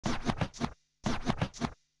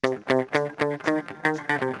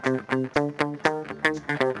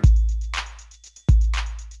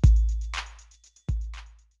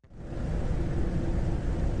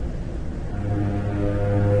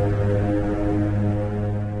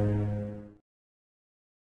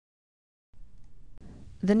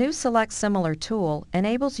The new Select Similar tool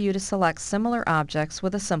enables you to select similar objects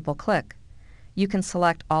with a simple click. You can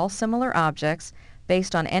select all similar objects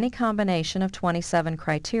based on any combination of 27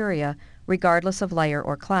 criteria, regardless of layer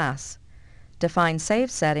or class. Define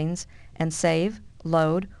save settings and save,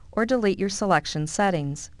 load, or delete your selection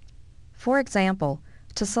settings. For example,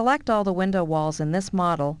 to select all the window walls in this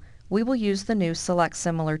model, we will use the new Select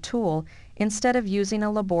Similar tool instead of using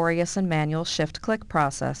a laborious and manual shift-click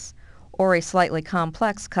process, or a slightly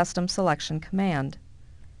complex custom selection command.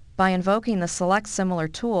 By invoking the Select Similar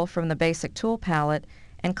tool from the basic tool palette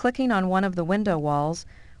and clicking on one of the window walls,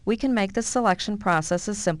 we can make the selection process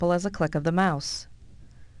as simple as a click of the mouse.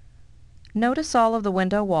 Notice all of the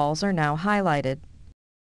window walls are now highlighted.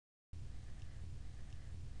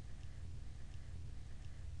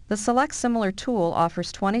 The Select Similar tool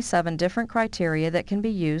offers 27 different criteria that can be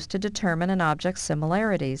used to determine an object's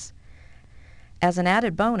similarities. As an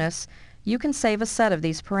added bonus, you can save a set of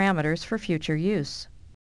these parameters for future use.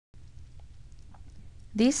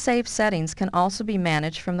 These saved settings can also be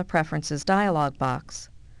managed from the Preferences dialog box.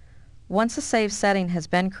 Once a saved setting has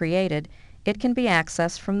been created, it can be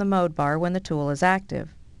accessed from the mode bar when the tool is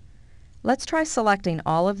active. Let's try selecting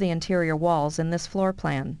all of the interior walls in this floor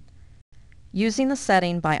plan. Using the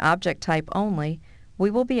setting by object type only,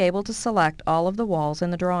 we will be able to select all of the walls in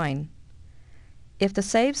the drawing. If the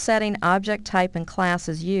Save Setting object type and class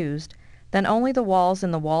is used, then only the walls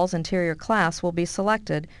in the Walls Interior class will be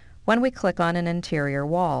selected when we click on an interior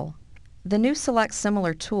wall. The new Select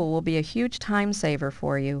Similar tool will be a huge time saver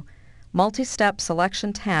for you. Multi-step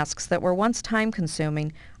selection tasks that were once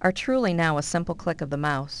time-consuming are truly now a simple click of the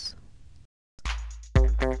mouse.